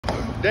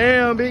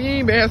Damn, bitch, you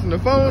ain't been answering the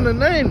phone or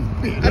nothing.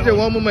 I just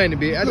want my money,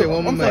 bitch. I just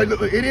want my money. I'm sorry,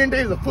 look, at the end of the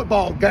day, it's a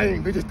football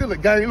game, bitch. It's still a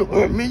game. Look,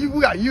 man, we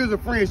got years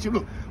of friendship.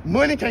 Look,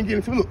 money can't get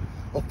into, look,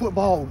 a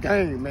football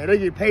game, man. They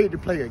get paid to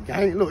play a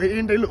game. Look, at the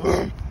end of the day,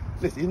 look,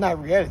 listen, it's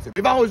not reality.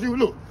 If I was you,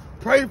 look,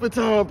 pray for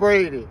Tom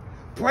Brady.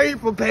 Pray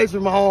for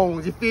Patrick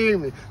Mahomes, you feel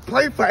me?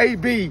 Pray for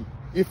AB,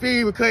 you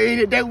feel me? Because in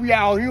the day, we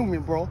all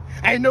human, bro.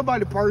 Ain't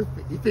nobody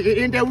perfect. You feel me?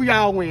 In the day, we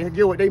all win.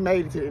 Get what? They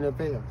made it to the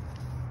NFL.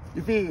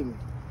 You feel me?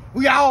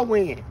 We all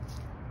win.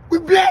 We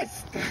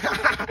blessed.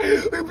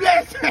 We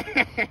blessed.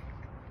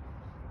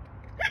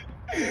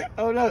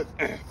 Oh, look.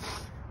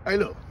 Hey,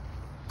 look.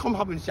 Come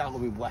hop in the shower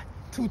with me, boy.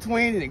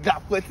 220 and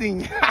got 14.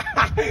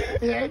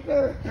 Yeah,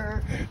 sir.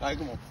 All right,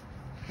 come on.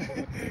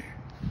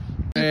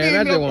 Man,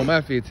 I just want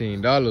my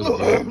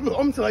 $15. Look,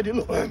 I'm telling you,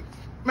 look,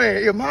 man,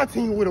 if my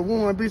team would have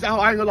won, bitch,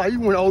 I ain't gonna lie, you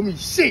wouldn't owe me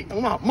shit.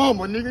 On my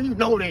mama, nigga, you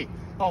know that.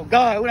 Oh,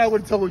 God, what I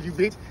would have told you,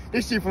 bitch.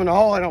 This shit from the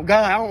heart, on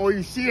God, I don't owe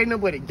you shit. Ain't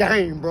nothing but a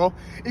game, bro.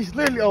 It's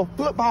literally a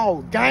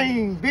football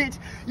game, bitch.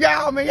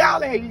 Y'all, man,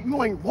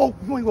 you ain't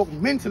woke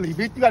mentally,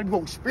 bitch. You gotta be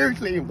woke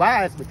spiritually and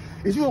wisely.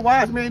 Is you a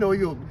wise man or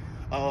you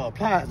a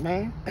plies,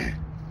 man?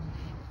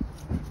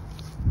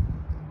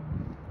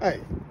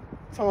 Hey,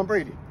 Tom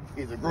Brady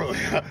is a bro.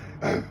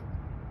 Let's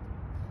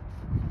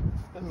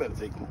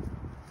meditate, come on.